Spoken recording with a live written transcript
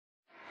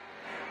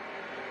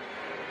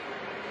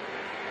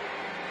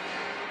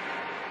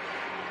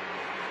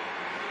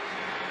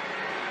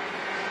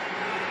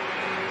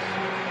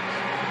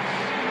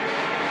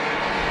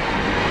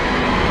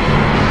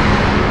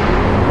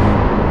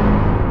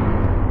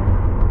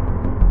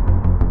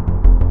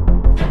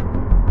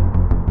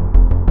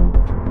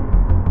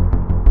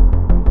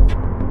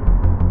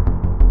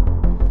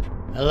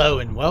Hello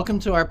and welcome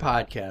to our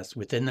podcast,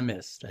 Within the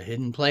Mist, a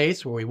hidden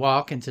place where we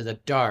walk into the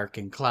dark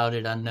and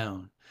clouded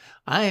unknown.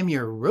 I am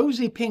your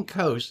rosy pink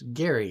host,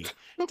 Gary,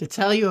 to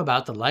tell you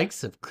about the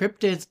likes of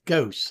cryptids,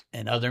 ghosts,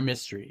 and other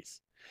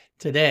mysteries.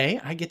 Today,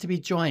 I get to be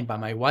joined by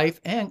my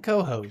wife and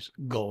co-host,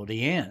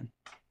 Goldie Ann.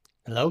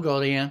 Hello,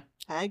 Goldie Ann.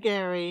 Hi,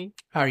 Gary.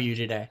 How are you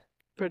today?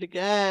 Pretty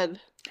good.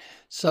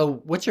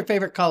 So, what's your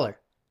favorite color?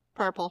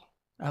 Purple.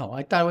 Oh,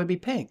 I thought it would be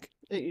pink.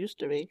 It used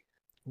to be.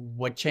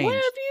 What changed? Where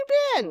have you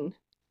been?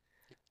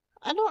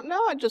 I don't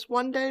know.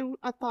 One day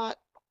I thought,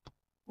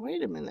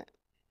 wait a minute.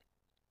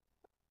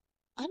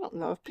 I don't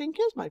know if pink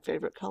is my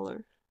favorite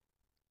color.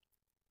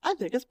 I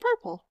think it's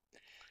purple.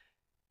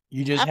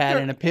 You just had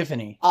an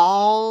epiphany.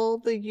 All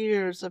the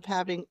years of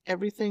having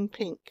everything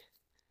pink.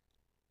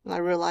 And I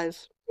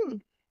realized,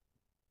 kind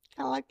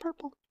of like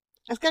purple.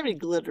 It's got to be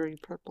glittery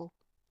purple.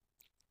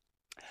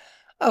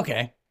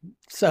 Okay.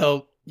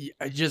 So,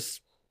 just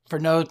for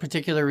no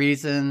particular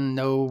reason,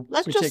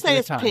 Let's just say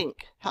it's pink.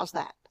 How's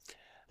that?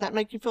 That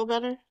make you feel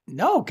better?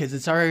 No, because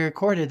it's already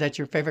recorded that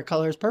your favorite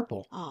color is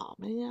purple. Oh,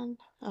 man.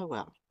 Oh,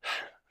 well.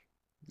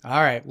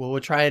 All right. Well, we'll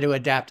try to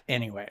adapt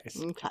anyways.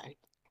 Okay.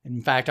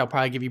 In fact, I'll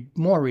probably give you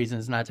more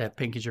reasons not to have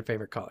pink as your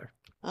favorite color.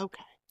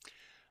 Okay.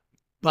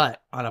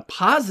 But on a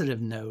positive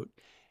note,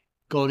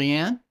 Goldie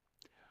Ann,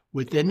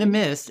 Within the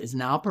Mist is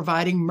now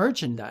providing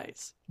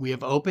merchandise. We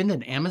have opened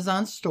an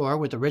Amazon store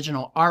with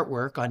original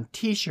artwork on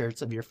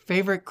t-shirts of your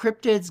favorite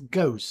cryptids,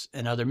 ghosts,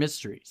 and other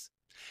mysteries.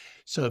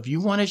 So if you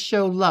want to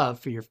show love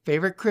for your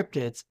favorite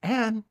cryptids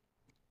and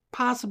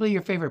possibly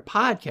your favorite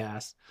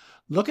podcast,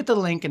 look at the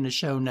link in the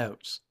show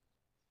notes.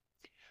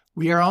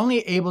 We are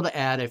only able to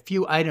add a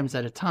few items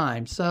at a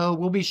time, so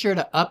we'll be sure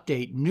to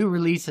update new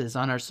releases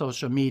on our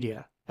social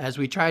media as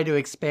we try to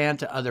expand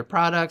to other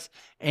products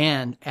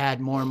and add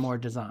more and more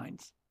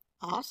designs.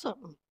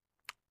 Awesome.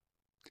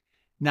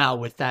 Now,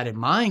 with that in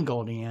mind,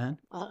 Goldie Ann,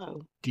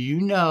 do you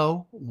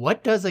know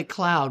what does a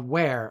cloud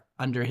wear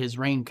under his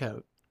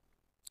raincoat?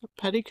 A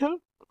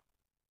petticoat?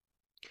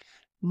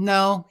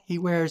 No, he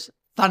wears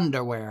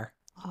thunderwear.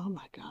 Oh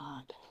my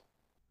God.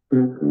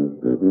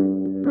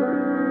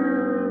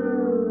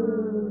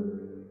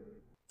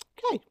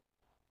 Okay.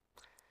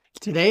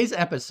 Today's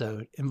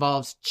episode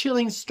involves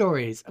chilling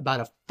stories about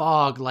a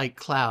fog-like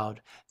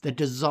cloud that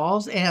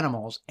dissolves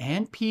animals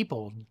and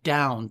people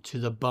down to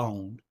the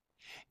bone.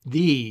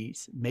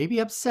 These may be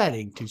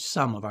upsetting to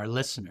some of our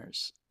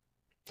listeners.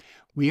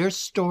 We are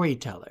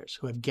storytellers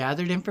who have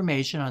gathered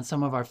information on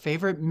some of our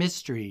favorite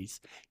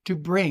mysteries to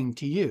bring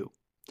to you.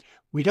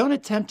 We don't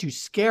attempt to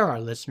scare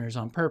our listeners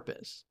on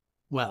purpose.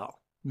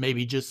 Well,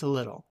 maybe just a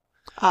little.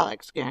 I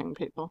like scaring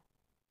people.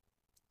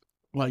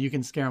 Well, you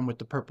can scare them with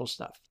the purple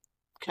stuff.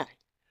 Okay.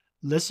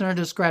 Listener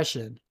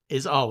discretion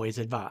is always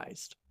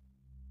advised.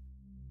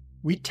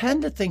 We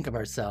tend to think of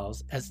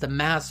ourselves as the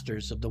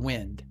masters of the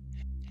wind,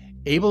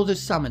 able to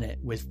summon it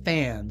with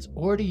fans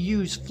or to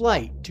use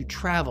flight to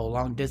travel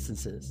long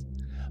distances.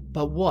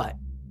 But what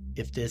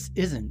if this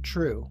isn't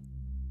true?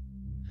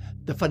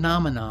 The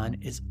phenomenon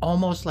is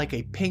almost like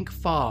a pink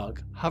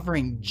fog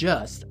hovering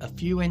just a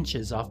few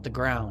inches off the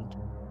ground.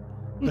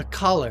 The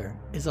color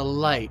is a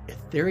light,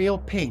 ethereal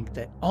pink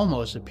that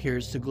almost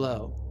appears to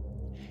glow.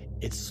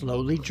 It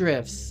slowly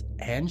drifts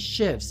and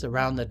shifts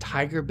around the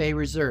Tiger Bay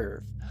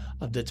Reserve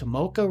of the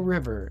Tomoka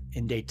River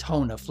in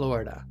Daytona,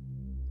 Florida.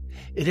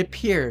 It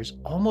appears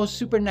almost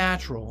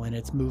supernatural in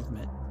its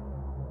movement.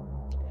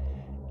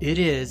 It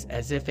is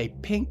as if a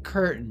pink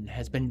curtain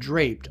has been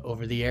draped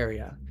over the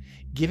area,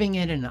 giving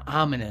it an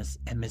ominous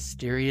and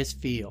mysterious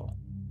feel.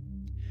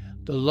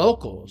 The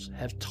locals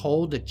have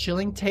told the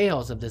chilling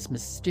tales of this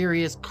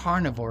mysterious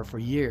carnivore for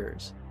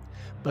years,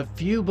 but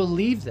few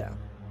believe them.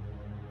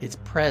 Its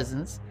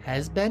presence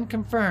has been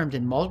confirmed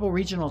in multiple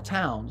regional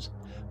towns,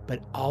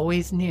 but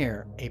always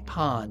near a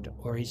pond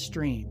or a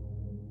stream.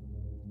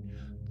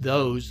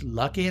 Those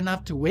lucky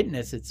enough to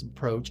witness its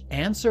approach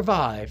and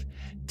survive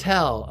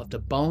tell of the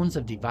bones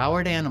of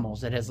devoured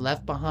animals it has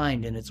left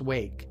behind in its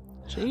wake.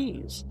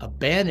 Jeez.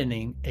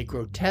 Abandoning a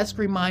grotesque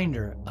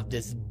reminder of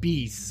this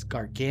beast's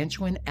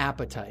gargantuan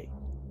appetite.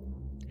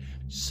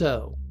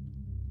 So,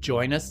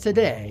 join us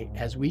today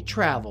as we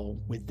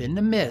travel within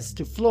the mist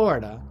to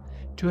Florida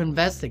to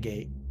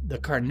investigate the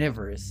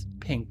carnivorous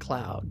pink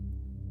cloud.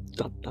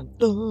 Dun, dun,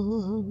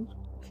 dun.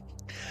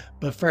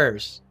 But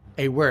first,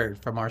 a word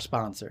from our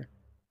sponsor.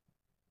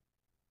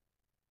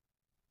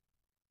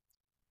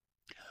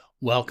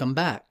 Welcome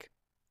back.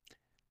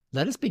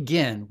 Let us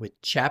begin with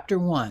Chapter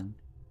 1,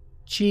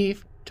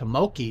 Chief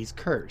Tomoki's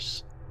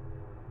Curse.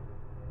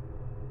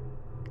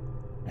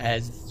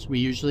 As we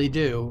usually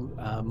do,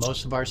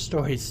 most of our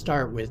stories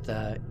start with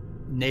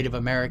Native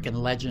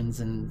American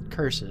legends and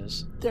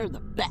curses. They're the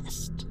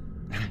best.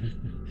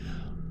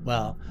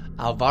 Well,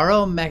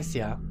 Alvaro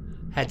Mexia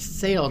had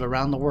sailed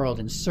around the world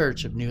in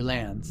search of new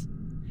lands.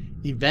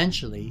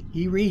 Eventually,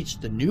 he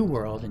reached the New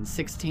World in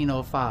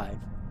 1605.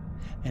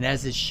 And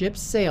as his ship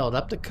sailed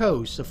up the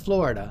coast of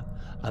Florida,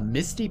 a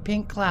misty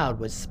pink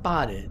cloud was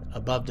spotted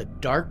above the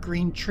dark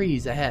green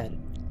trees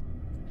ahead.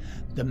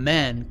 The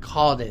men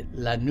called it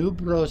La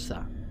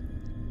Nubrosa,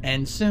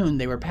 and soon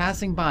they were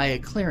passing by a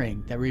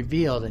clearing that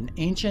revealed an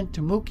ancient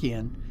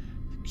Timucuan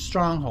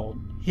stronghold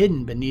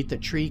hidden beneath a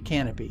tree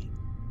canopy.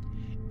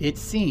 It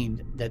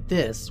seemed that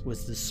this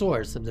was the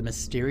source of the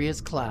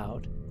mysterious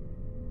cloud.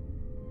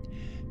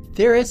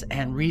 Theorists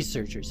and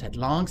researchers had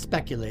long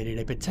speculated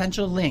a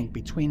potential link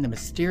between the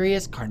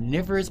mysterious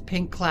carnivorous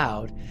pink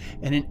cloud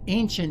and an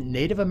ancient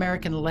Native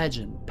American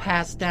legend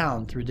passed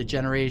down through the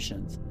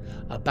generations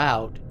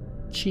about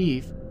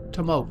Chief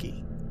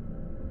Tomoki.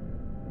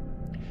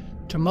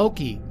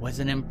 Tomoki was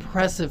an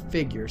impressive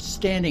figure,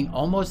 standing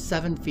almost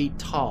 7 feet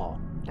tall.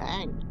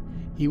 Dang.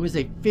 He was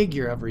a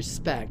figure of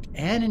respect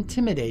and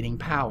intimidating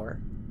power.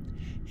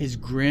 His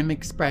grim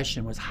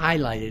expression was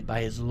highlighted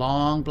by his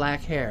long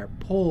black hair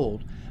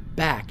pulled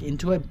back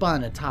into a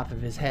bun atop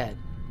of his head.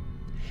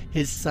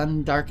 His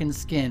sun-darkened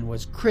skin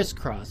was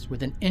crisscrossed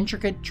with an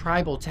intricate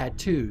tribal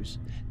tattoos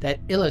that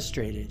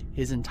illustrated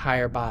his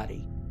entire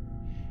body.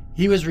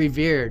 He was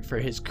revered for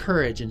his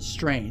courage and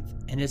strength,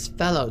 and his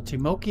fellow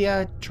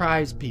Timokia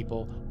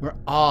tribespeople were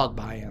awed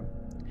by him.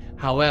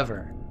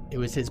 However, it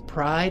was his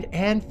pride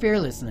and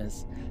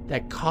fearlessness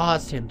that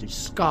caused him to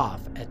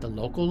scoff at the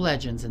local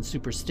legends and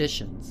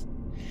superstitions.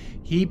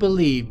 He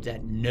believed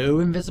that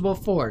no invisible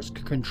force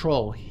could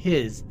control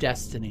his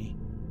destiny.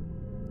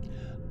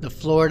 The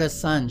Florida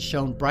sun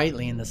shone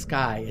brightly in the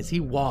sky as he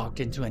walked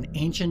into an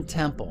ancient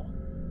temple,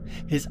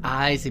 his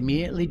eyes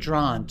immediately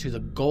drawn to the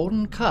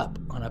golden cup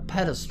on a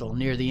pedestal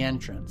near the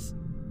entrance.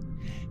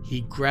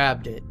 He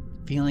grabbed it,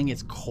 feeling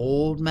its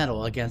cold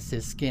metal against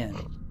his skin.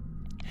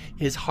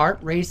 His heart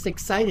raced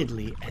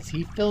excitedly as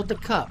he filled the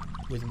cup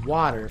with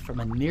water from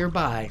a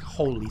nearby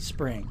holy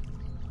spring.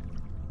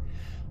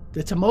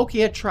 The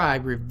Timokia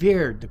tribe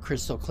revered the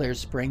crystal-clear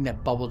spring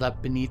that bubbled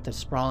up beneath the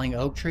sprawling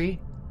oak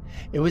tree.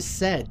 It was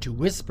said to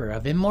whisper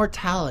of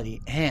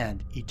immortality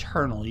and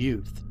eternal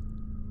youth.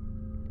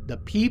 The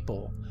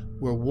people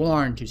were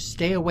warned to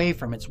stay away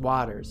from its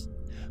waters,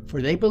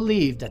 for they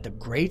believed that the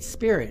Great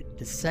Spirit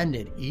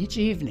descended each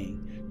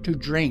evening to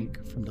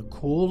drink from the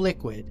cool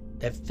liquid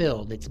that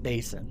filled its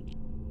basin.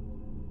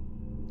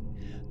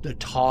 The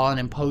tall and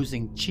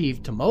imposing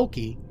Chief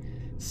Tomoki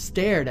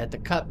stared at the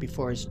cup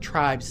before his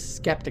tribe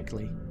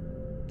skeptically.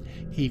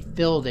 He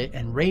filled it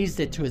and raised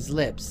it to his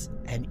lips,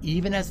 and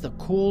even as the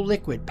cool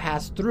liquid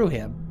passed through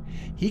him,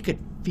 he could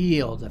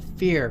feel the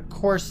fear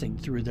coursing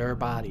through their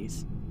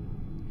bodies.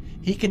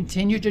 He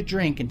continued to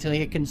drink until he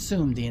had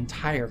consumed the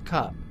entire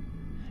cup,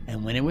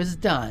 and when it was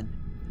done,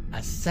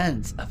 a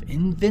sense of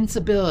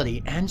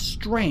invincibility and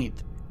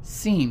strength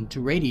seemed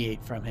to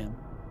radiate from him.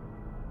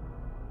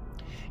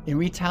 In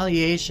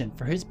retaliation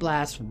for his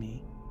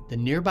blasphemy, the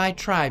nearby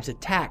tribes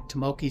attacked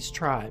Tomoki's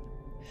tribe.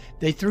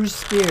 They threw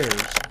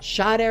spears,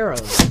 shot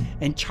arrows,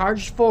 and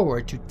charged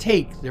forward to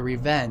take their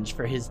revenge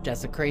for his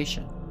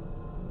desecration.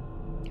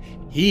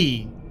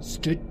 He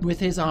stood with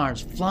his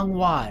arms flung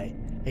wide,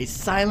 a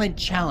silent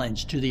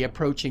challenge to the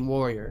approaching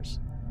warriors.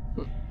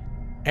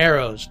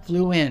 Arrows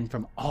flew in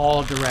from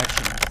all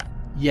directions,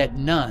 yet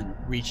none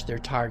reached their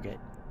target.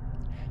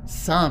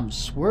 Some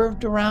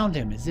swerved around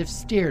him as if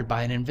steered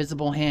by an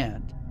invisible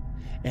hand,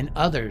 and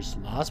others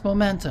lost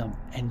momentum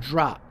and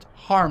dropped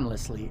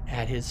harmlessly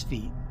at his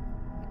feet.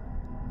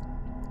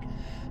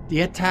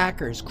 The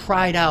attackers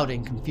cried out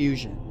in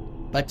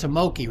confusion, but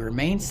Tomoki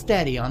remained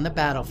steady on the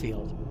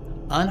battlefield,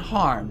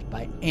 unharmed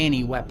by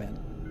any weapon.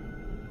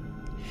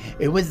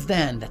 It was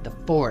then that the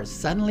forest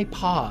suddenly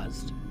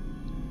paused.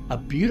 A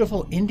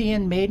beautiful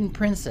Indian maiden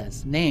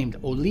princess named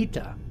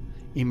Olita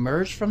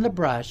emerged from the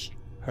brush,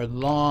 her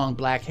long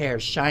black hair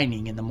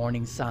shining in the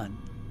morning sun.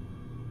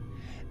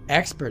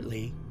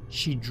 Expertly,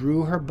 she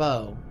drew her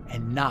bow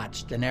and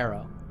notched an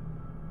arrow.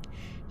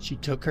 She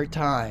took her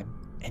time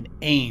and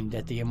aimed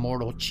at the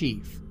immortal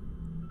chief.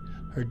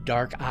 Her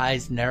dark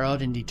eyes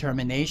narrowed in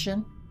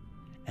determination,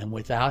 and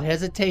without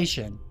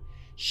hesitation,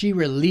 she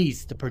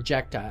released the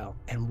projectile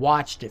and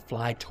watched it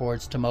fly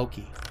towards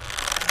Tomoki.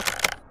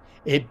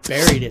 It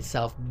buried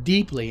itself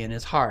deeply in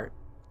his heart.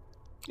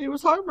 He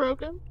was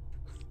heartbroken.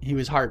 He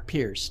was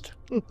heart-pierced.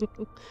 Same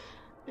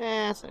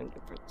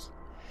difference.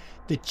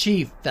 The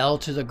chief fell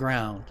to the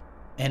ground,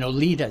 and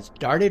Olita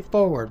darted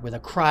forward with a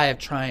cry of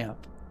triumph.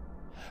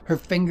 Her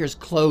fingers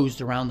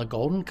closed around the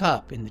golden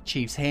cup in the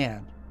chief's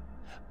hand.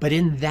 But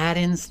in that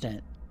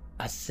instant,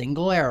 a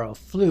single arrow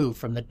flew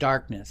from the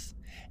darkness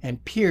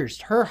and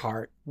pierced her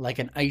heart like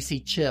an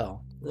icy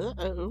chill.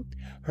 Uh-oh.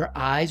 Her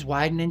eyes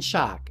widened in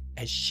shock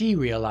as she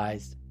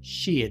realized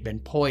she had been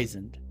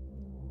poisoned.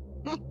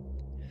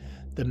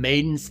 The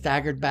maiden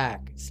staggered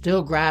back,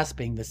 still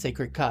grasping the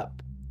sacred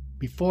cup,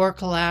 before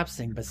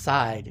collapsing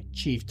beside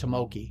Chief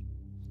Tomoki.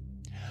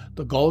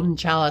 The golden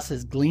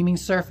chalice's gleaming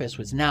surface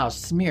was now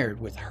smeared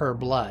with her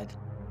blood.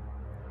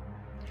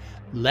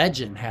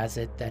 Legend has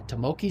it that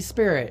Tomoki's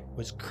spirit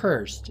was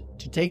cursed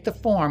to take the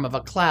form of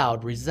a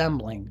cloud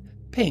resembling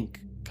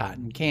pink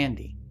cotton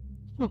candy.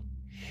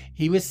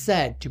 He was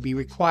said to be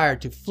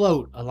required to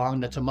float along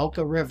the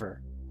Tomoka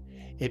River,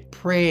 it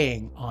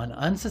preying on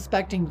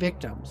unsuspecting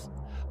victims,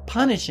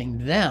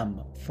 punishing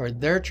them for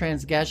their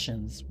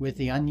transgressions with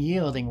the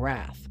unyielding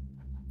wrath.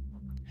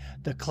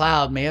 The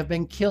cloud may have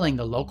been killing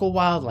the local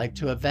wildlife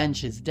to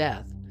avenge his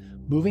death,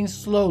 moving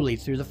slowly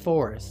through the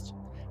forest,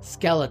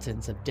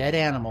 skeletons of dead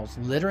animals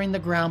littering the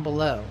ground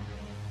below,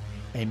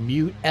 a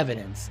mute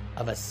evidence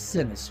of a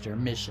sinister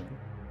mission.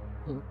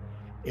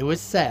 It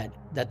was said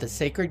that the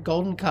sacred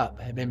golden cup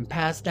had been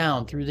passed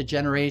down through the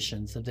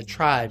generations of the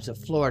tribes of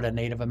Florida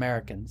Native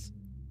Americans,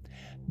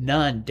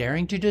 none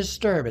daring to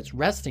disturb its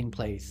resting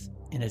place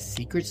in a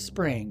secret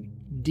spring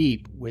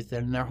deep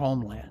within their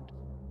homeland.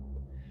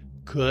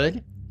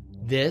 Could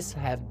this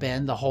have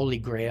been the Holy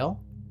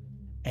Grail?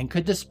 And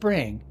could the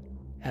spring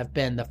have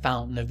been the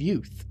fountain of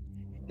youth?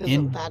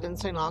 Isn't that in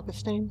St.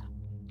 Augustine?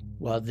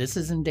 Well, this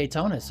is in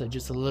Daytona, so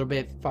just a little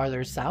bit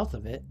farther south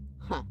of it.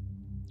 Huh.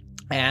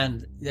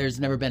 And there's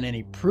never been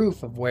any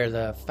proof of where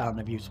the fountain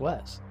of youth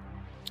was.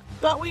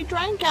 But we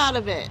drank out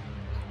of it.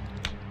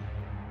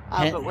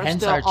 But we're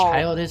hence still our old.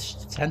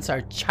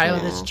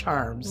 childish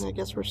charms. I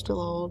guess we're still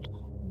old.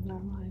 Never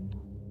mind.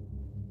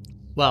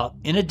 Well,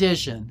 in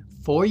addition,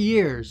 for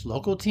years,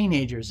 local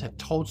teenagers have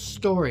told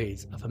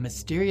stories of a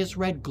mysterious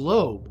red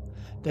globe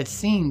that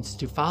seems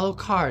to follow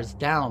cars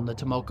down the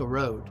Tomoka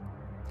Road.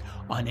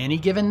 On any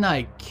given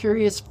night,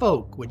 curious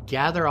folk would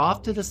gather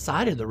off to the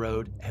side of the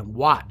road and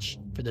watch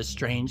for the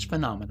strange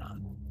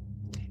phenomenon.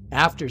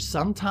 After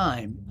some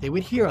time, they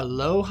would hear a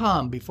low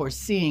hum before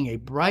seeing a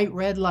bright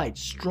red light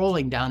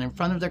strolling down in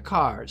front of their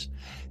cars,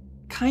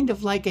 kind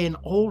of like an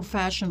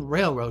old-fashioned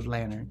railroad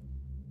lantern.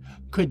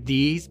 Could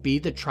these be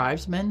the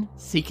tribesmen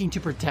seeking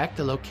to protect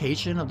the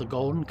location of the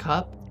Golden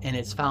Cup and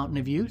its fountain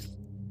of youth?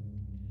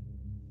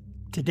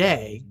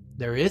 Today,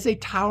 there is a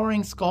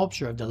towering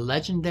sculpture of the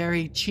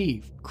legendary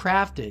chief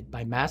crafted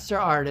by master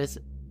artist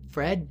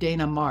Fred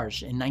Dana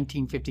Marsh in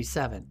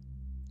 1957.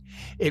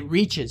 It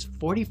reaches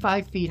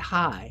 45 feet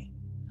high,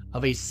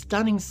 of a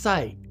stunning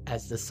sight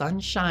as the sun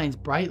shines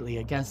brightly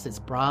against its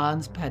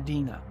bronze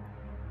patina.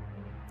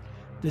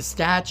 The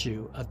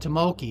statue of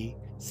Tomoki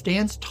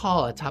stands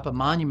tall atop a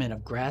monument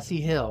of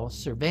grassy hill,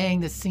 surveying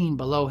the scene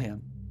below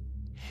him.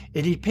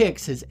 It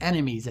depicts his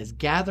enemies as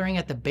gathering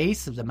at the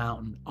base of the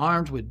mountain,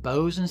 armed with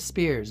bows and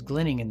spears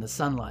glinting in the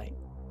sunlight.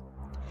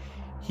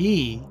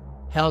 He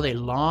held a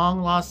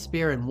long-lost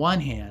spear in one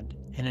hand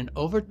and an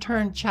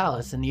overturned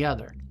chalice in the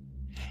other,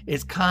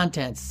 its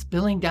contents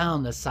spilling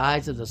down the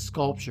sides of the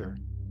sculpture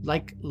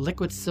like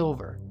liquid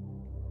silver.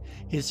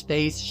 His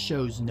face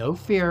shows no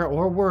fear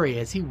or worry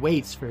as he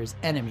waits for his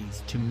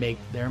enemies to make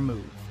their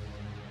move.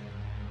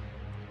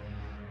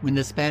 When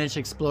the Spanish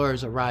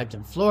explorers arrived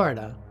in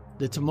Florida,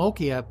 the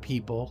Tomoka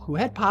people, who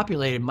had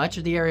populated much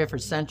of the area for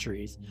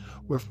centuries,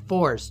 were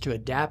forced to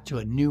adapt to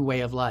a new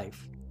way of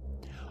life.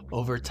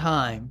 Over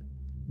time,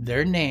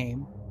 their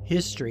name,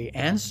 history,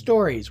 and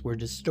stories were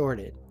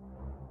distorted.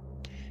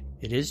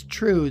 It is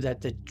true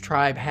that the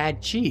tribe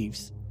had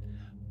chiefs,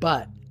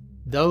 but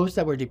those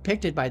that were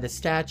depicted by the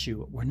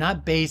statue were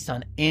not based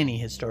on any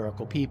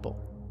historical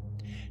people.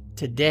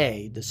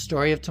 Today, the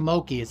story of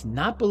Tomoki is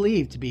not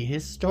believed to be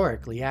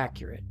historically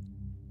accurate,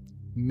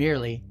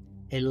 merely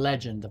a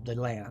legend of the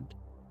land.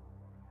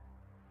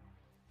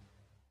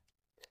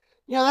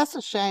 Yeah, that's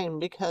a shame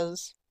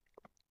because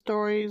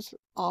stories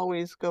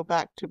always go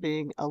back to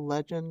being a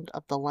legend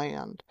of the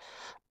land.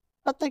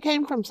 But they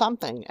came from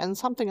something, and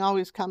something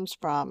always comes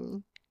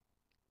from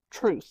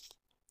truth.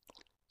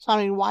 So,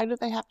 I mean, why do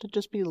they have to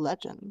just be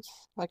legends?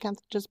 Why can't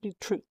they just be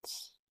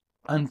truths?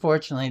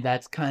 Unfortunately,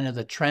 that's kind of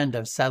the trend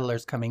of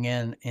settlers coming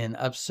in and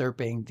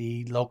usurping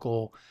the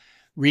local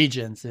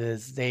regions,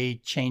 is they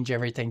change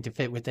everything to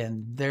fit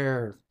within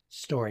their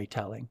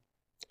storytelling.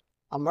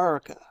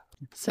 America.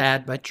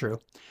 Sad, but true.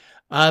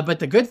 But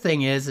the good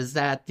thing is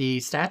that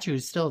the statue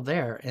is still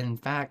there. In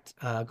fact,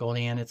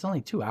 Goldie Ann, it's only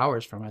 2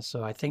 hours from us,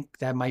 so I think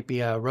that might be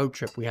a road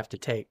trip we have to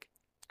take.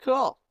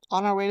 Cool.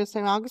 On our way to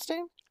St.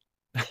 Augustine?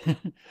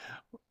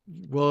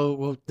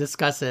 We'll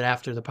discuss it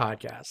after the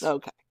podcast.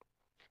 Okay.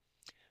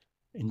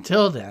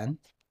 Until then,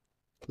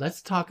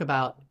 let's talk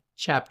about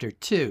Chapter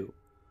 2,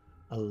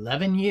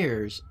 11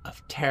 Years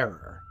of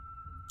Terror.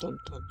 Dun,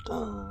 dun,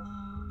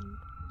 dun.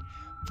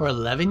 For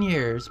 11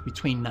 years,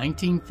 between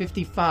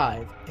 1955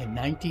 and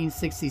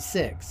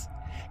 1966,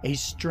 a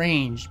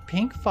strange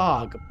pink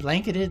fog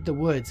blanketed the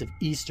woods of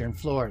eastern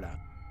Florida.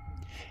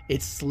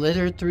 It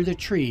slithered through the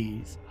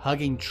trees,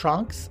 hugging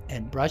trunks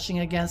and brushing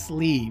against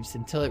leaves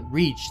until it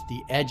reached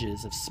the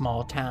edges of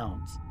small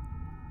towns.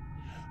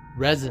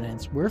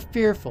 Residents were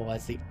fearful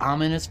as the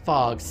ominous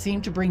fog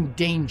seemed to bring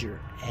danger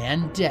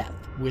and death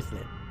with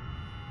it.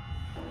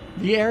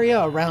 The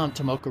area around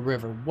Tomoka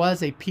River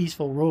was a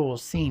peaceful rural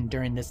scene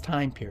during this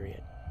time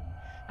period.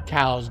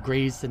 Cows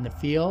grazed in the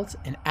fields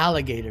and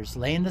alligators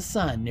lay in the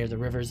sun near the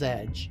river's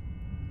edge.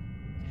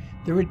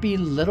 There would be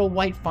little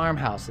white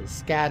farmhouses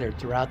scattered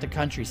throughout the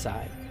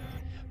countryside,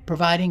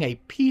 providing a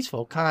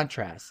peaceful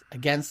contrast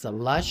against the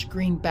lush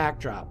green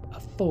backdrop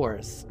of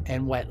forests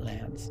and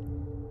wetlands.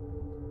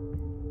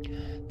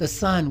 The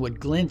sun would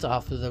glint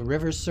off of the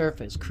river's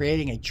surface,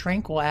 creating a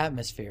tranquil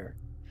atmosphere.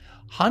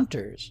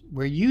 Hunters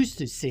were used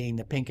to seeing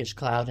the pinkish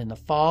cloud in the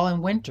fall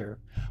and winter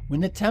when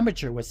the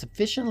temperature was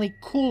sufficiently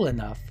cool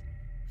enough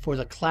for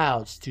the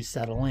clouds to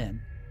settle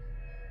in.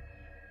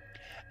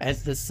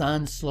 As the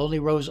sun slowly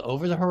rose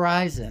over the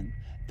horizon,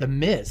 the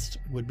mist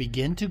would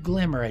begin to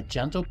glimmer a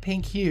gentle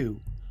pink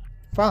hue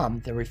from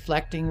the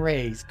reflecting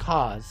rays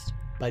caused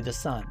by the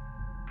sun.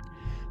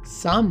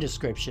 Some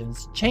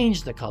descriptions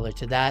changed the color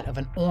to that of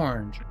an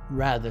orange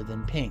rather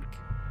than pink.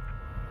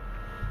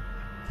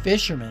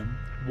 Fishermen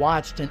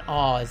watched in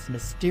awe as the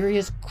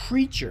mysterious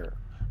creature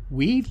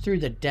weaved through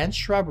the dense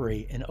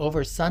shrubbery and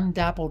over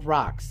sun-dappled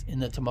rocks in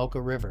the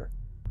Tomoka River.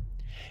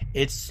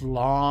 Its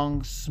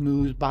long,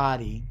 smooth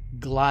body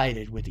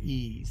glided with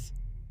ease.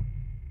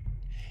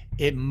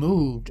 It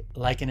moved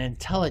like an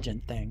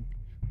intelligent thing,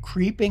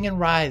 creeping and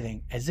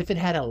writhing as if it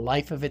had a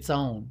life of its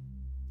own.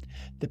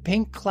 The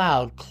pink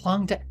cloud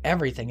clung to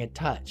everything it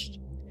touched.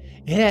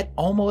 It had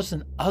almost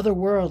an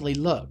otherworldly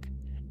look,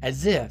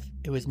 as if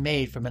it was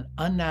made from an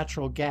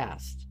unnatural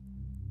gas.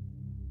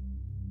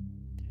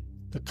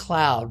 The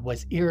cloud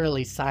was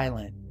eerily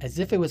silent, as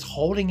if it was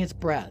holding its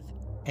breath,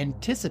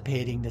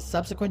 anticipating the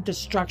subsequent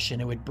destruction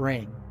it would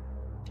bring.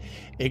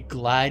 It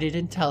glided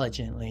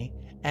intelligently,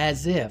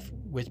 as if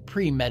with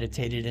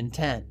premeditated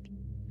intent,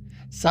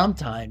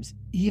 sometimes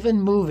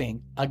even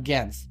moving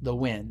against the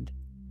wind.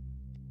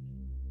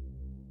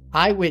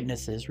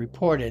 Eyewitnesses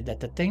reported that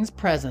the thing's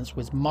presence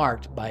was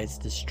marked by its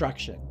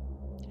destruction.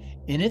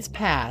 In its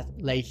path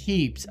lay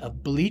heaps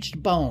of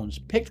bleached bones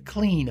picked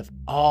clean of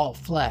all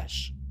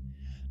flesh.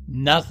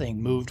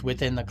 Nothing moved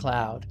within the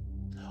cloud.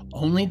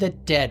 Only the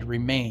dead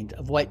remained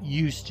of what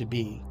used to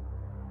be.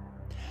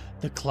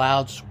 The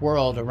cloud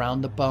swirled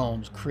around the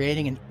bones,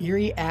 creating an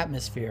eerie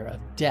atmosphere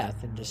of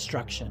death and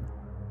destruction.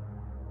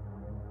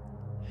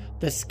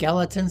 The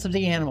skeletons of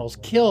the animals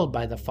killed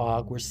by the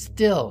fog were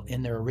still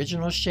in their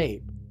original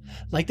shape,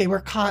 like they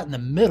were caught in the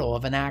middle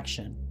of an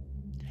action.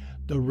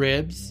 The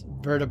ribs,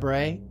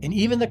 vertebrae, and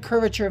even the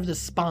curvature of the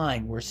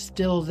spine were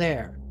still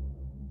there,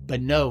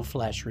 but no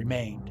flesh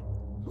remained.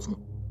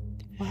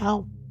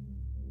 Wow.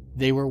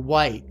 They were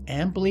white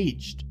and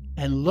bleached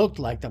and looked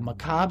like the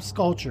macabre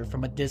sculpture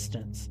from a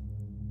distance.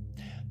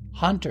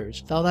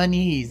 Hunters felt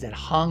unease that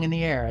hung in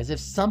the air as if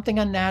something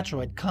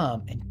unnatural had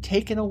come and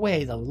taken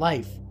away the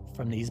life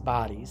from these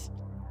bodies.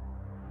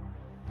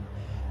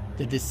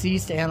 The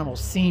deceased animals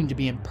seemed to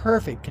be in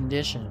perfect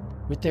condition,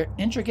 with their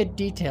intricate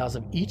details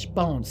of each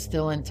bone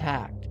still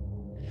intact.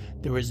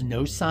 There was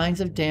no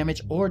signs of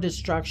damage or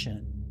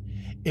destruction.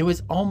 It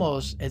was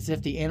almost as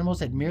if the animals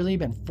had merely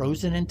been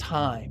frozen in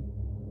time.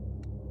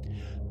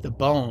 The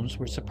bones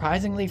were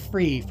surprisingly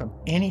free from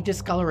any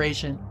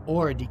discoloration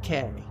or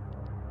decay.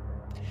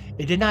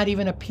 It did not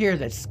even appear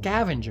that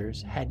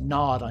scavengers had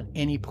gnawed on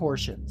any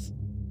portions.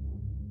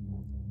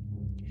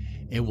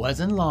 It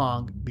wasn't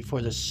long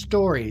before the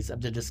stories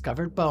of the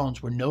discovered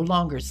bones were no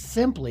longer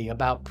simply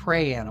about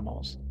prey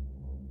animals.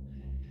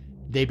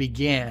 They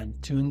began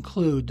to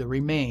include the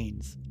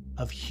remains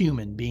of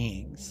human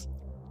beings.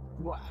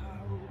 Wow.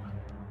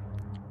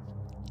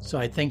 So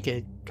I think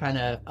it kind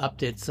of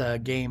upped its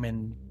game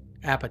and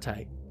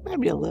appetite.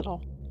 Maybe a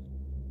little.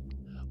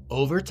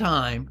 Over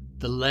time,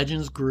 the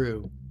legends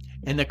grew,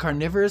 and the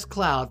carnivorous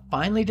cloud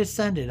finally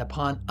descended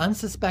upon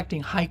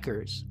unsuspecting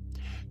hikers,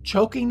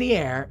 choking the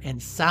air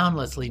and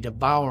soundlessly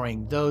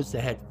devouring those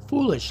that had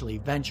foolishly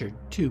ventured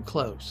too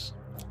close.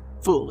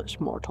 Foolish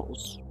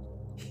mortals.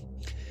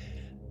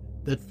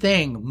 The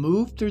thing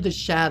moved through the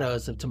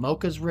shadows of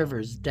Tomoka's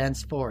river's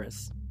dense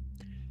forests.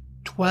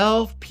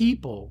 12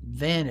 people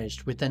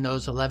vanished within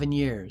those 11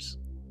 years,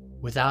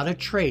 without a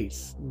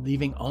trace,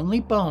 leaving only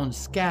bones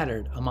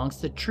scattered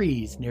amongst the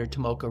trees near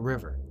Tomoka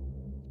River.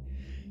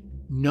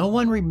 No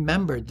one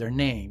remembered their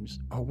names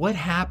or what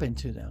happened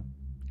to them,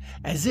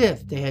 as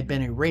if they had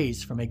been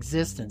erased from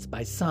existence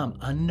by some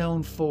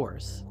unknown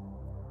force.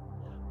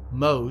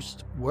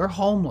 Most were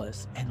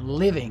homeless and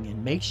living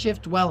in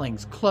makeshift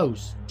dwellings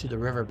close to the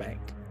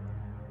riverbank.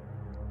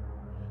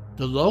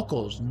 The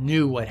locals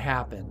knew what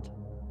happened,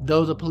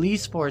 though the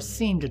police force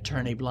seemed to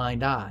turn a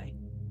blind eye.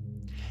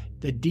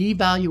 The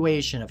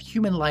devaluation of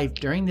human life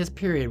during this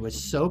period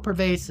was so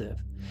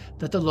pervasive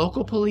that the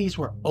local police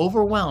were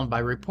overwhelmed by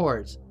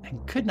reports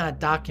and could not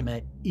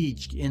document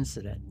each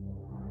incident.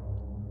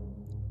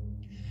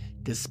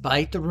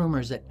 Despite the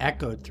rumors that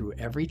echoed through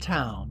every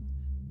town,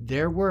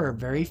 there were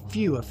very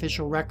few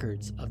official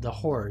records of the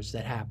horrors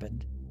that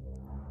happened.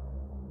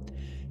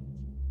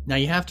 Now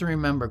you have to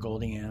remember,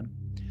 Goldie Ann,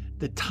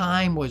 the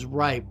time was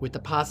ripe with the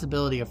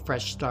possibility of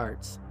fresh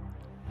starts.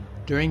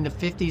 During the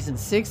 50s and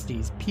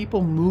 60s,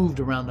 people moved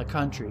around the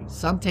country,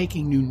 some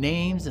taking new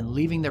names and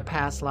leaving their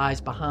past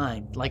lives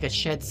behind, like a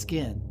shed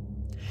skin.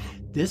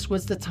 This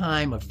was the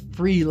time of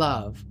free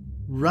love,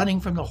 running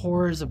from the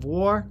horrors of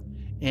war,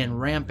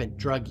 and rampant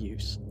drug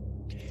use.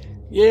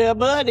 Yeah,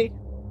 buddy.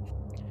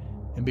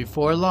 And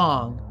before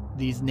long,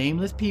 these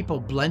nameless people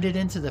blended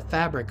into the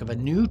fabric of a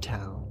new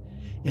town,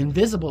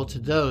 invisible to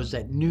those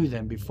that knew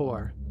them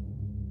before.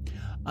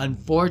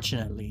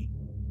 Unfortunately,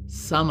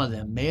 some of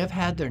them may have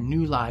had their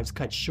new lives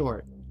cut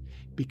short,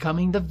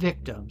 becoming the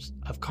victims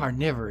of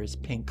carnivorous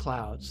pink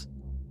clouds.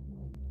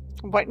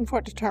 I'm waiting for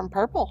it to turn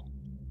purple.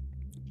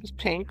 It was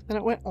pink, then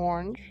it went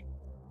orange.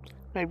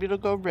 Maybe it'll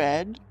go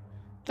red,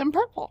 then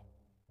purple.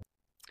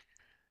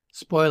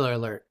 Spoiler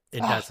alert,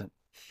 it Ah, doesn't.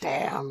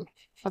 Damn.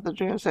 I thought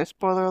you were going to say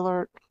spoiler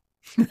alert.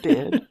 It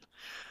did.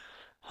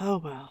 Oh,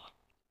 well.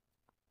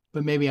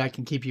 But maybe I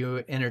can keep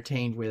you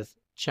entertained with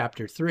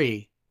Chapter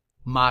 3,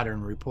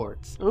 Modern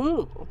Reports.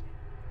 Ooh.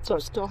 So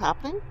it's still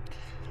happening?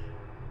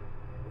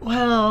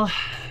 Well,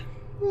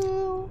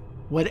 Mm.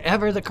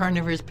 whatever the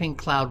carnivorous pink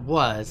cloud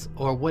was,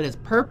 or what its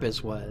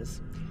purpose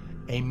was,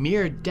 a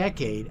mere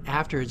decade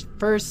after its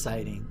first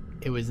sighting,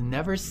 it was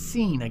never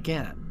seen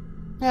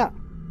again. Yeah.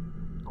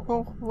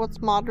 Well,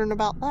 what's modern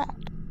about that?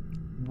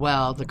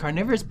 Well, the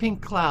carnivorous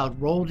pink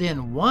cloud rolled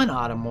in one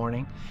autumn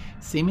morning,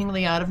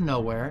 seemingly out of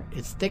nowhere,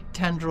 its thick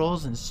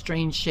tendrils and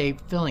strange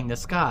shape filling the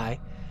sky.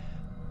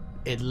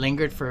 It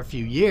lingered for a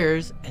few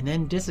years and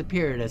then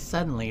disappeared as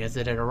suddenly as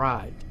it had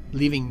arrived,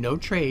 leaving no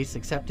trace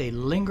except a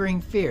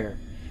lingering fear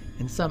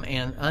and some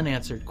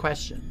unanswered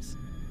questions.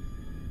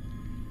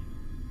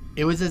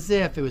 It was as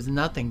if it was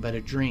nothing but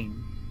a dream.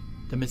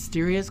 The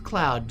mysterious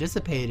cloud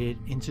dissipated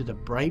into the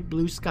bright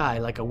blue sky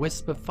like a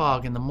wisp of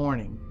fog in the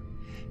morning,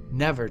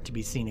 never to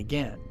be seen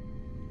again.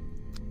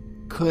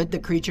 Could the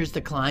creature's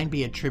decline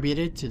be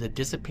attributed to the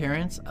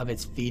disappearance of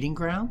its feeding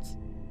grounds?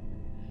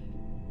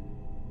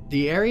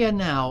 The area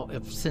now,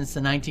 since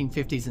the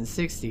 1950s and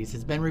 60s,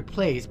 has been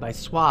replaced by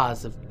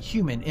swaths of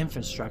human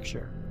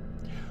infrastructure.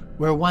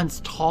 Where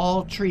once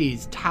tall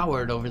trees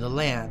towered over the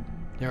land,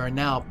 there are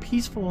now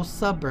peaceful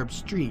suburb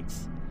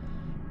streets,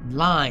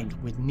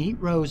 lined with neat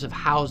rows of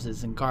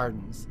houses and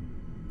gardens.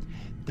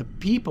 The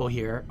people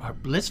here are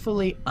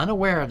blissfully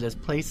unaware of this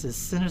place's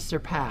sinister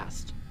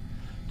past,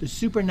 the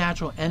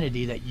supernatural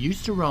entity that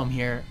used to roam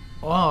here,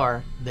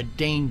 or the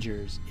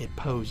dangers it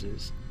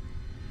poses.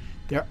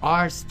 There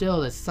are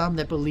still some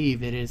that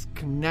believe it is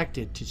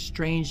connected to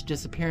strange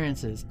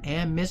disappearances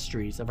and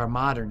mysteries of our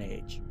modern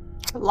age.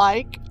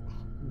 Like?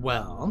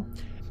 Well,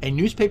 a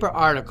newspaper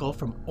article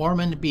from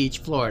Ormond Beach,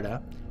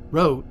 Florida,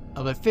 wrote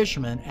of a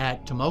fisherman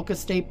at Tomoka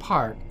State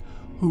Park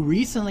who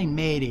recently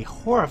made a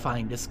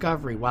horrifying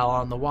discovery while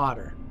on the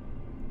water.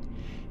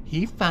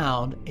 He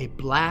found a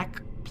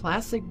black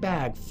plastic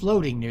bag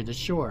floating near the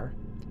shore.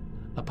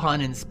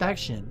 Upon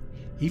inspection,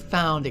 he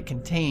found it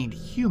contained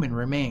human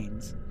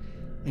remains,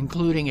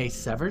 including a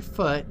severed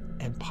foot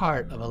and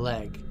part of a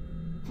leg.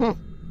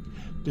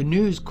 The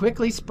news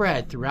quickly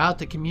spread throughout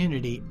the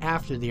community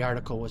after the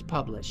article was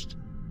published.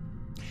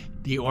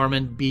 The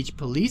Ormond Beach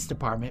Police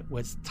Department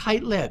was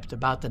tight-lipped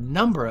about the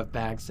number of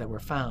bags that were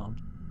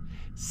found.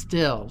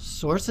 Still,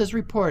 sources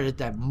reported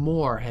that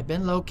more had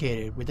been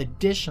located with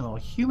additional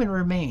human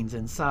remains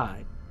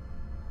inside.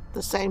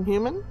 The same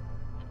human?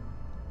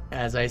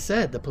 As I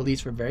said, the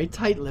police were very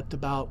tight-lipped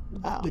about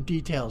the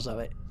details of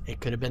it. It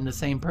could have been the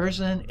same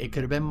person, it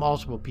could have been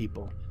multiple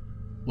people.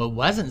 What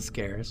wasn't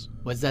scarce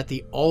was that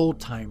the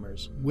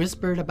old-timers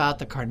whispered about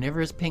the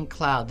carnivorous pink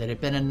cloud that had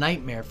been a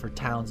nightmare for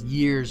towns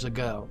years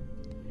ago.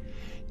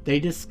 They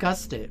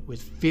discussed it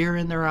with fear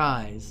in their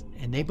eyes,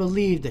 and they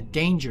believed the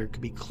danger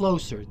could be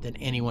closer than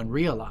anyone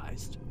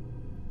realized.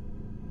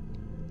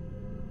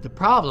 The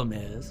problem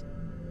is,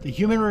 the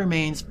human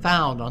remains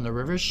found on the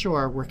river's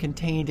shore were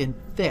contained in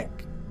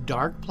thick,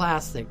 dark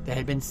plastic that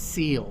had been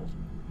sealed.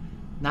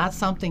 Not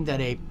something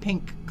that a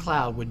pink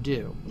cloud would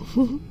do.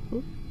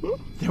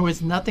 There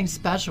was nothing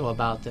special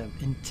about them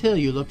until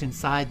you looked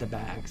inside the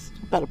bags.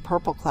 I bet a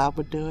purple cloud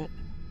would do it.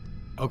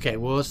 Okay,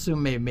 we'll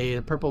assume maybe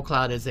the purple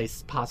cloud is a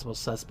possible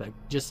suspect,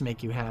 just to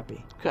make you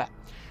happy. Okay.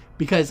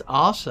 Because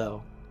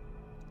also,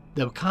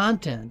 the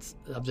contents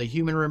of the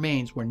human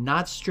remains were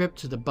not stripped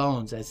to the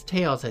bones as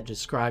Tales had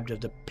described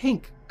of the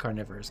pink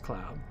carnivorous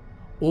cloud.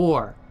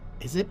 Or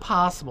is it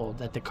possible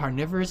that the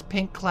carnivorous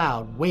pink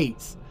cloud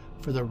waits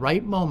for the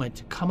right moment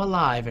to come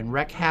alive and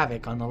wreak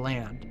havoc on the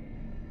land?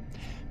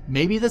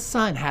 Maybe the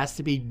sun has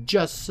to be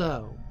just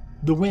so,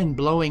 the wind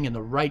blowing in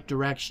the right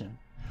direction,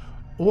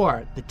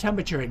 or the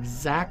temperature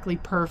exactly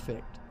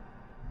perfect.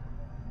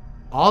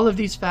 All of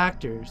these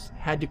factors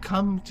had to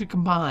come to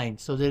combine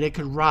so that it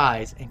could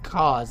rise and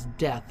cause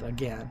death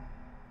again.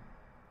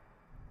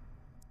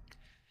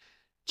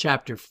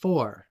 Chapter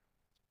 4.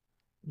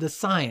 The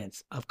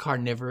Science of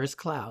Carnivorous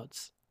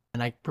Clouds.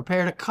 And I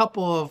prepared a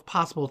couple of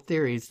possible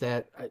theories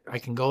that I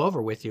can go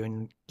over with you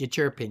and get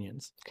your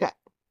opinions. Okay.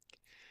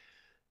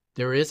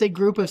 There is a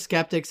group of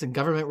skeptics and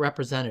government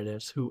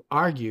representatives who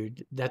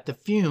argued that the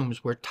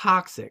fumes were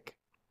toxic,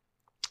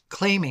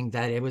 claiming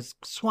that it was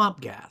swamp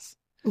gas.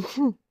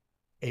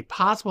 A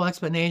possible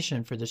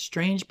explanation for the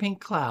strange pink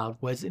cloud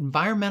was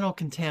environmental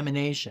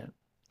contamination.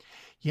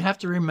 You have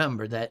to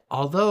remember that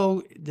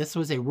although this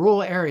was a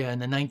rural area in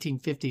the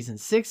 1950s and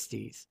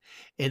 60s,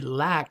 it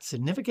lacked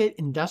significant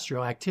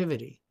industrial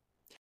activity.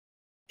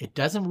 It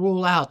doesn't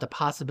rule out the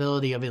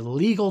possibility of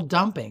illegal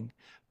dumping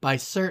by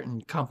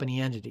certain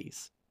company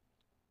entities.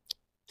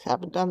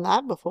 Haven't done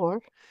that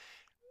before.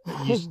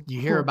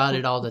 You hear about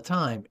it all the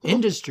time.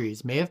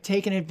 Industries may have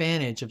taken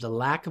advantage of the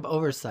lack of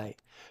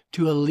oversight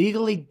to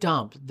illegally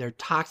dump their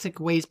toxic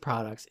waste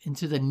products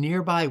into the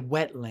nearby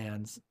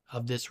wetlands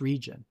of this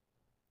region.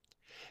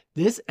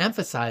 This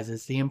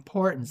emphasizes the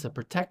importance of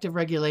protective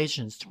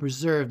regulations to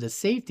preserve the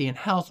safety and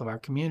health of our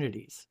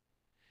communities.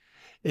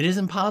 It is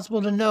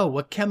impossible to know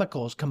what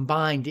chemicals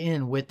combined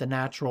in with the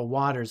natural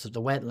waters of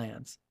the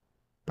wetlands.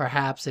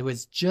 Perhaps it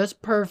was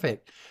just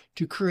perfect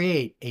to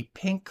create a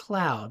pink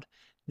cloud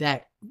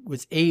that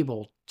was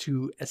able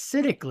to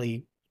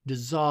acidically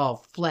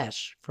dissolve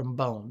flesh from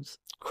bones.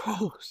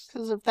 Gross.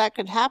 Because if that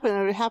could happen,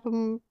 it would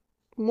happen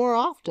more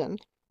often.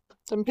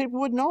 Then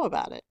people would know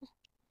about it.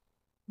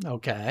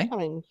 Okay. I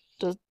mean,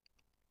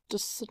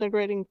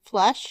 disintegrating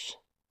flesh?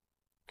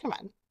 Come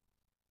on.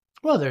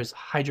 Well, there's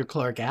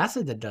hydrochloric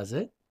acid that does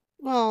it.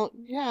 Well,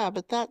 yeah,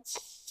 but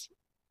that's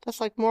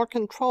like more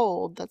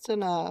controlled. That's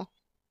in a,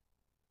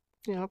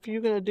 if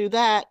you're going to do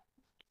that,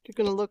 you're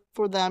going to look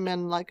for them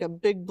in like a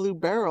big blue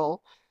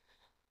barrel.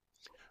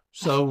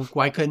 So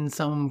why couldn't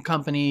some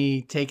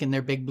company take in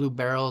their big blue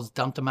barrels,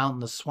 dump them out in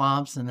the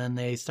swamps, and then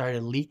they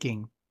started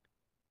leaking?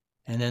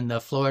 And then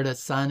the Florida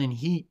sun and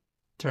heat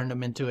turned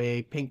them into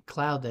a pink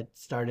cloud that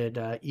started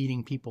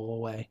eating people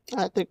away.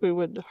 I think we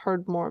would have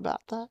heard more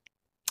about that.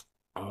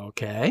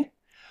 Okay.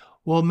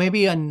 Well,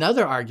 maybe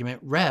another argument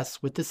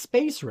rests with the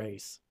space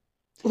race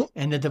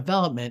and the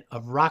development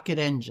of rocket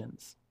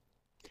engines.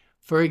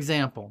 For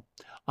example,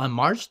 on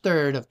March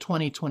 3rd of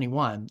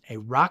 2021, a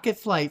rocket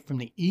flight from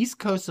the east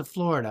coast of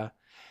Florida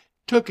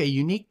took a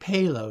unique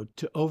payload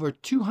to over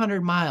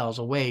 200 miles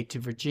away to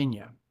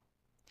Virginia.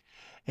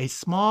 A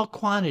small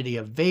quantity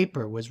of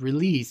vapor was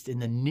released in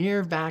the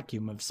near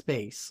vacuum of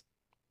space.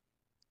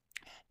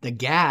 The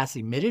gas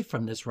emitted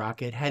from this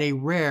rocket had a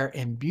rare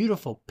and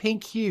beautiful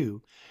pink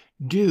hue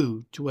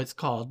due to what's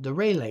called the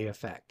Rayleigh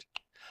effect,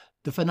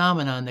 the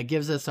phenomenon that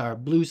gives us our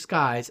blue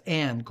skies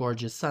and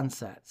gorgeous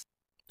sunsets.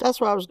 That's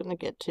where I was going to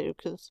get to,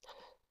 because,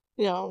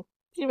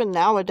 even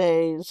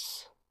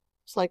nowadays,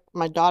 it's like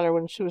my daughter,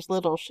 when she was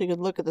little, she could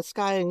look at the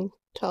sky and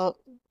tell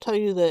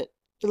you that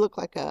it looked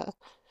like a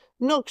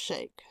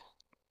milkshake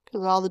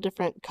because of all the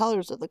different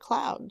colors of the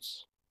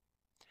clouds.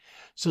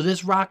 So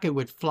this rocket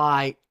would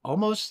fly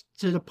almost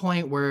to the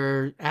point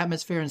where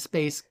atmosphere and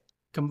space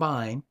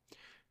combine.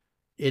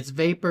 Its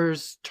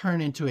vapors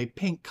turn into a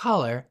pink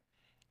color,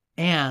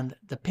 and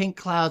the pink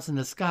clouds in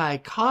the sky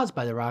caused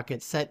by the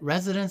rocket set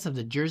residents of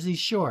the Jersey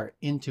Shore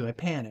into a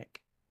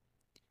panic.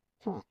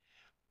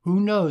 Who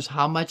knows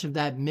how much of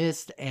that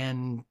mist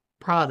and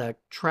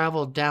product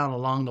traveled down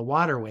along the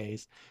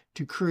waterways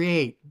to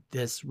create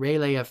this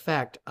Rayleigh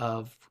effect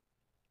of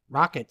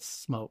rocket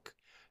smoke.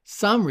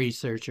 Some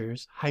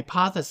researchers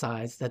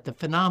hypothesize that the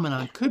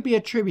phenomenon could be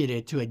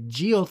attributed to a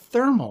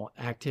geothermal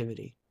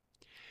activity,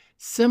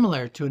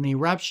 similar to an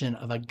eruption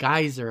of a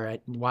geyser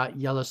at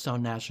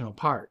Yellowstone National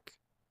Park.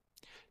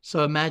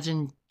 So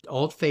imagine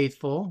Old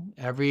Faithful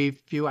every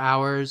few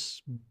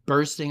hours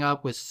bursting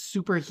up with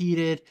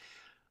superheated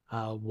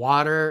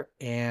water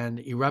and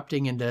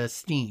erupting into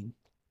steam.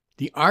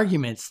 The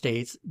argument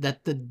states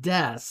that the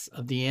deaths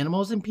of the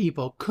animals and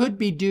people could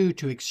be due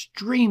to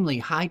extremely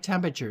high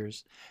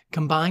temperatures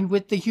combined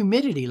with the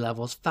humidity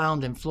levels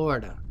found in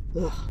Florida.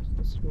 Ugh,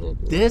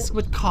 this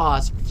would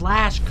cause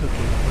flash cooking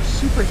or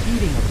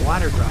superheating of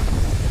water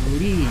droplets and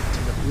lead to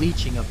the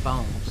bleaching of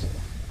bones.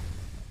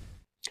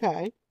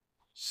 Okay.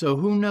 So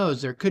who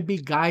knows, there could be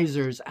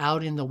geysers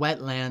out in the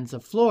wetlands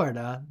of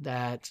Florida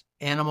that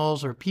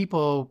animals or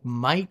people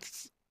might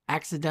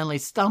accidentally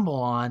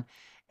stumble on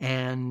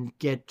and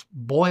get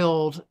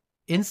boiled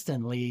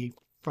instantly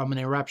from an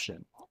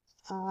eruption.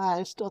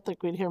 I still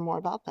think we'd hear more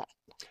about that.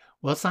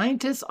 Well,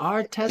 scientists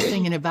are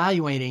testing and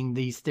evaluating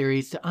these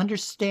theories to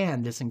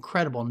understand this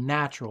incredible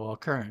natural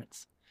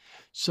occurrence.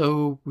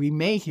 So we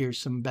may hear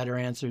some better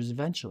answers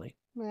eventually.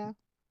 Yeah.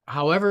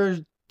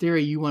 However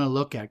theory you want to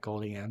look at,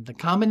 Goldie Ann, the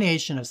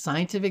combination of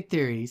scientific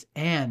theories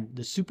and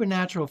the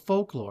supernatural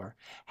folklore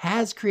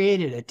has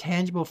created a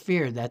tangible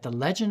fear that the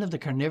legend of the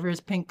carnivorous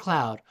pink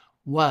cloud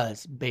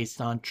was based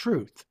on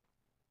truth.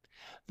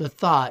 The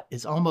thought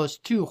is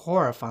almost too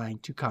horrifying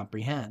to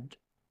comprehend.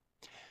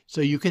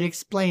 So you could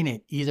explain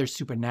it either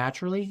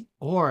supernaturally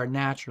or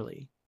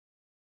naturally.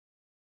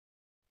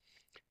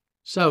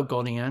 So,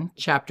 Goldie Ann,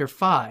 Chapter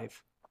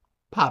 5,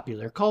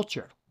 Popular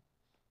Culture.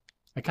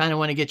 I kind of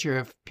want to get your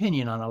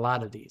opinion on a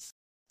lot of these.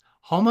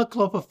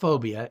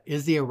 Homoclopophobia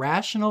is the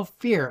irrational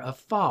fear of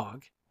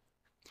fog.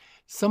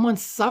 Someone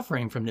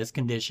suffering from this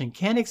condition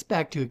can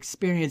expect to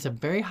experience a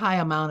very high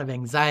amount of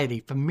anxiety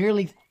from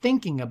merely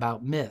thinking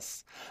about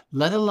mists,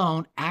 let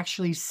alone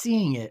actually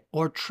seeing it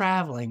or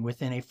traveling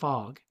within a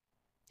fog.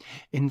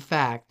 In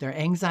fact, their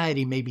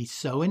anxiety may be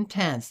so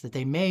intense that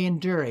they may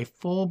endure a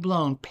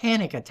full-blown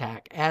panic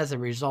attack as a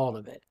result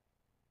of it.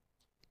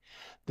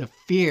 The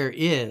fear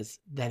is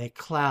that a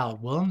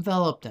cloud will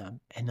envelop them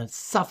and then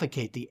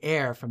suffocate the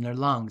air from their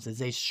lungs as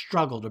they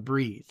struggle to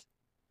breathe.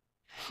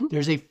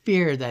 There's a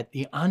fear that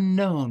the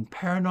unknown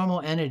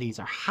paranormal entities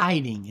are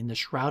hiding in the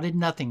shrouded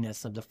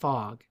nothingness of the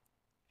fog.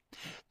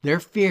 Their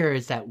fear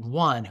is that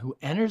one who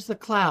enters the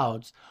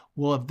clouds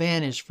will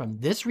vanish from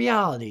this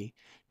reality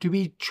to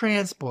be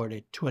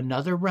transported to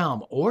another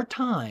realm or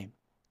time,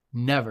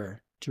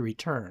 never to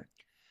return.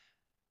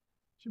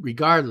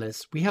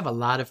 Regardless, we have a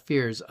lot of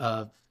fears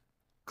of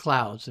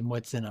clouds and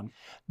what's in them.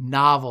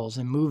 Novels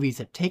and movies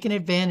have taken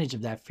advantage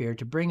of that fear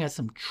to bring us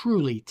some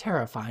truly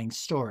terrifying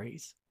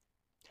stories.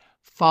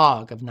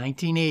 Fog of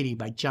 1980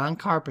 by John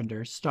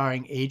Carpenter,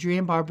 starring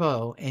Adrienne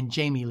Barbeau and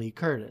Jamie Lee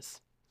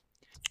Curtis.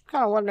 I'm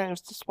kind of wondering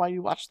if this is why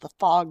you watched The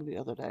Fog the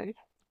other day.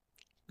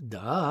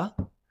 Duh.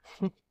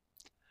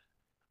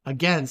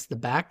 Against the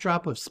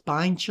backdrop of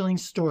spine-chilling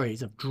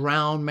stories of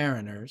drowned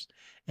mariners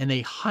and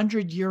a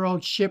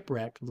 100-year-old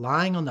shipwreck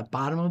lying on the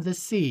bottom of the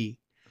sea,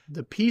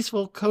 the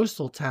peaceful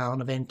coastal town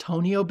of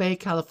Antonio Bay,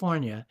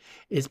 California,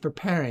 is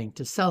preparing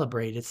to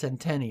celebrate its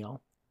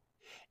centennial.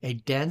 A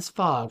dense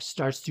fog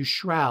starts to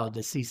shroud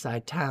the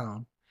seaside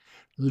town,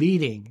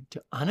 leading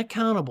to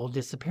unaccountable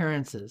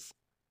disappearances.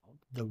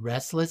 The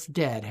restless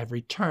dead have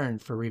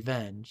returned for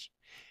revenge.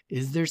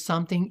 Is there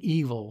something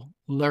evil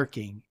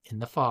lurking in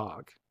the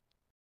fog?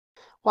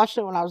 Watched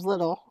it when I was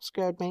little.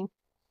 Scared me.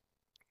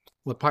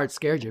 What part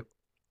scared you?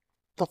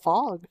 The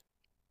fog.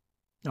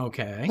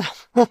 Okay.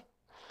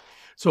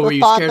 So The were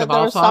you thought scared that of there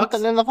all was fogs?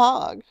 something in the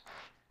fog.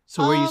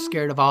 So were you Um,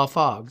 scared of all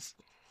fogs?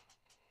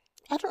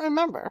 I don't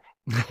remember.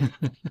 I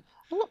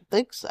don't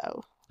think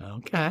so.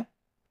 Okay.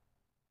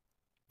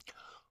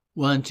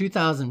 Well, in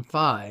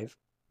 2005,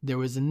 there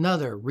was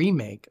another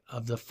remake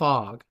of The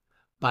Fog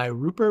by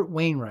Rupert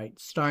Wainwright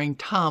starring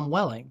Tom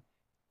Welling.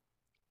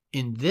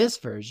 In this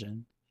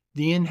version,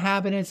 the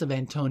inhabitants of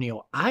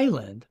Antonio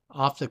Island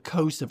off the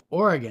coast of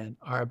Oregon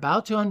are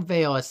about to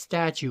unveil a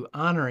statue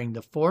honoring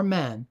the four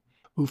men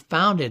who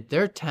founded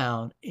their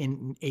town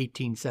in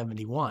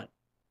 1871.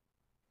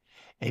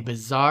 A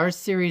bizarre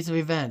series of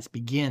events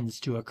begins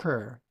to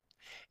occur,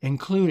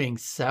 including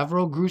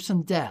several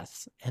gruesome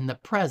deaths and the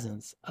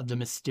presence of the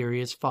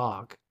mysterious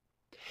fog.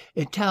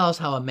 It tells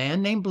how a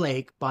man named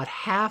Blake bought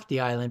half the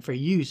island for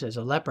use as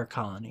a leper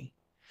colony.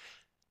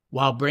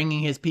 While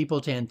bringing his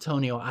people to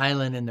Antonio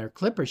Island in their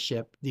clipper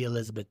ship, the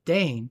Elizabeth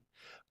Dane,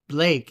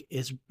 Blake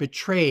is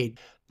betrayed.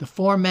 The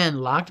four men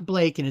locked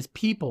Blake and his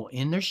people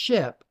in their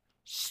ship,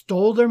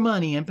 stole their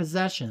money and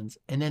possessions,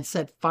 and then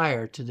set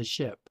fire to the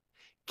ship,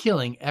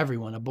 killing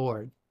everyone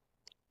aboard.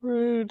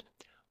 Rude.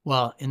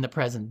 Well, in the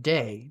present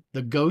day,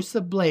 the ghosts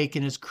of Blake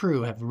and his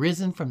crew have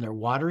risen from their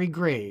watery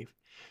grave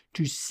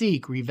to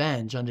seek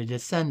revenge on the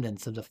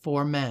descendants of the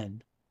four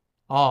men,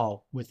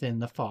 all within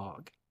the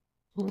fog.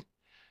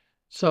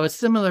 So a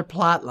similar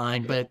plot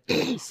line, but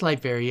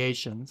slight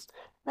variations.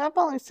 I've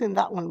only seen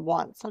that one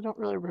once. I don't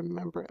really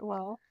remember it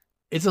well.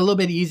 It's a little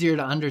bit easier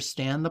to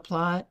understand the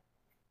plot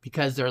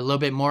because they're a little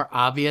bit more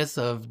obvious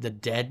of the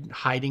dead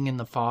hiding in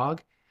the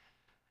fog.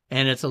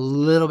 And it's a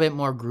little bit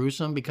more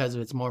gruesome because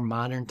of its more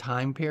modern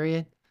time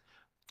period.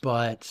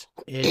 But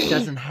it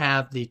doesn't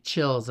have the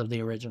chills of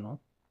the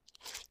original.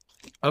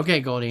 Okay,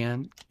 Goldie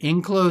Ann.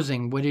 In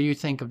closing, what do you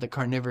think of the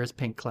Carnivorous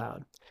Pink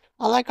Cloud?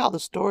 I like all the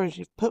stories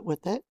you've put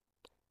with it.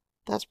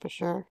 That's for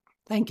sure.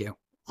 Thank you.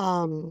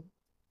 I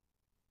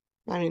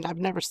mean, I've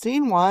never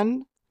seen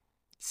one.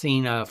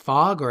 Seen a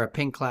fog or a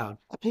pink cloud?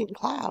 A pink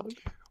cloud.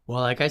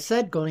 Well, like I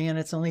said, Goldie Ann,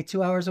 it's only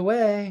 2 hours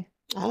away.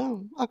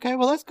 Oh, okay.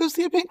 Well, let's go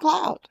see a pink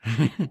cloud.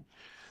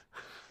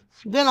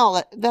 Then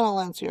I'll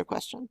answer your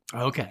question.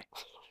 Okay.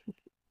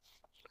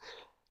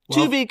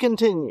 To be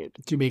continued.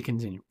 To be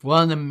continued.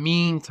 Well, in the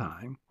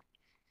meantime,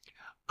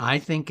 I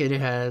think it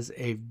has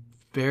a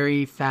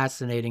very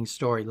fascinating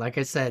story. Like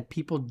I said,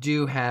 people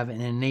do have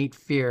an innate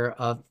fear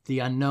of the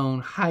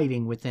unknown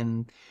hiding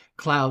within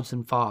clouds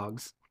and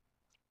fogs.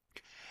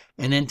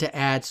 And then to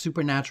add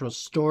supernatural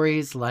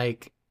stories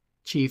like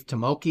Chief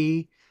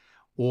Tomoki,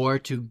 or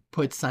to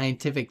put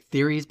scientific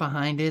theories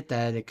behind it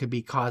that it could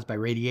be caused by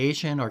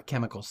radiation or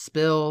chemical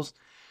spills,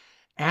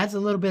 adds a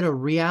little bit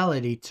of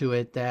reality to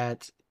it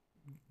that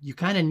you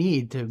kind of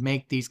need to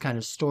make these kind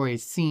of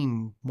stories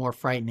seem more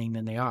frightening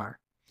than they are.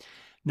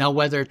 Now,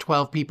 whether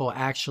 12 people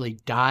actually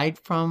died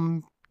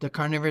from the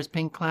Carnivorous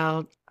Pink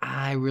Cloud,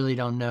 I really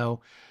don't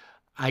know.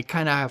 I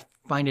kind of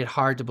find it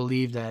hard to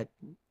believe that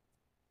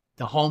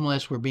the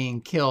homeless were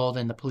being killed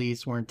and the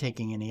police weren't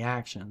taking any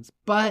actions.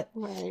 But,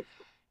 Right.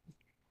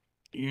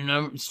 you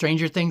know,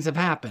 stranger things have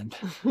happened.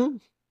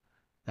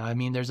 I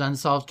mean, there's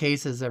unsolved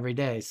cases every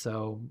day,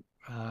 so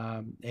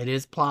it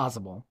is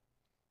plausible.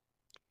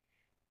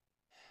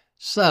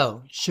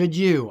 So, should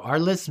you, our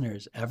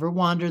listeners, ever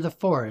wander the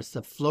forests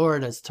of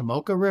Florida's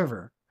Tomoka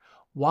River,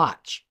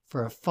 watch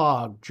for a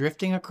fog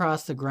drifting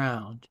across the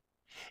ground.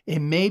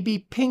 It may be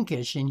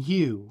pinkish in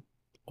hue,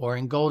 or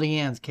in Goldie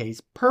Ann's case,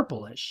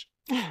 purplish,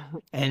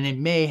 and it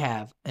may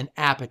have an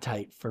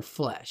appetite for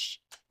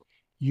flesh.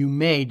 You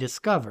may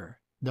discover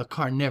the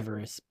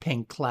carnivorous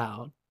pink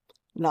cloud.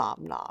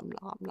 Nom, nom,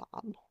 nom,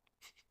 nom.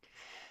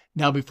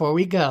 Now, before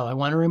we go, I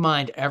want to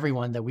remind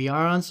everyone that we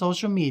are on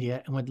social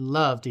media and would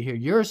love to hear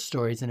your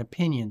stories and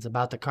opinions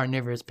about the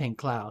carnivorous pink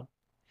cloud.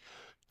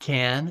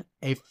 Can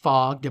a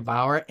fog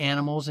devour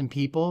animals and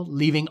people,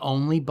 leaving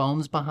only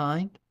bones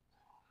behind?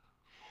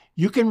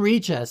 You can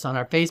reach us on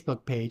our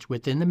Facebook page,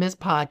 Within the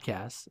Mist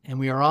Podcast, and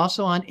we are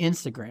also on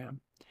Instagram.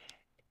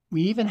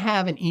 We even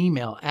have an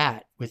email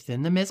at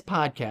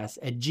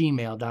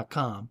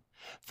withinthemistpodcast@gmail.com.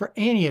 for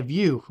any of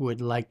you who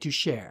would like to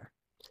share.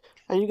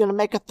 Are you going to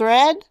make a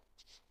thread?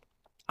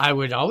 I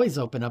would always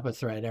open up a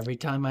thread every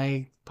time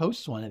I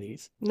post one of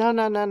these. No.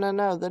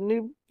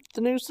 The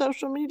new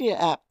social media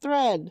app,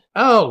 Thread.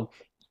 Oh,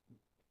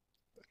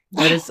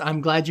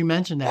 I'm glad you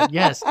mentioned that.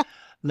 Yes.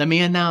 Let me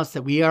announce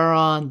that we are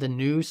on the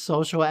new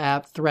social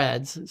app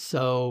Threads.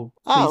 So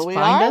please We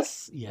find are?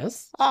 us.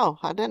 Yes. Oh,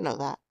 I didn't know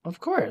that. Of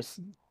course.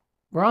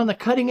 We're on the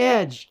cutting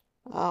edge.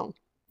 Oh,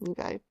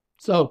 okay.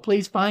 So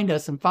please find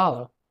us and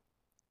follow.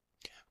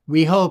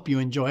 We hope you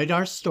enjoyed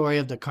our story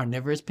of the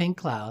carnivorous pink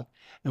cloud,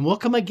 and we'll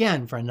come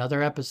again for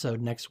another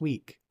episode next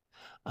week.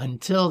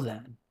 Until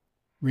then,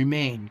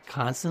 remain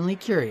constantly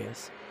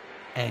curious,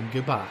 and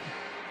goodbye.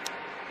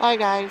 Bye,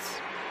 guys.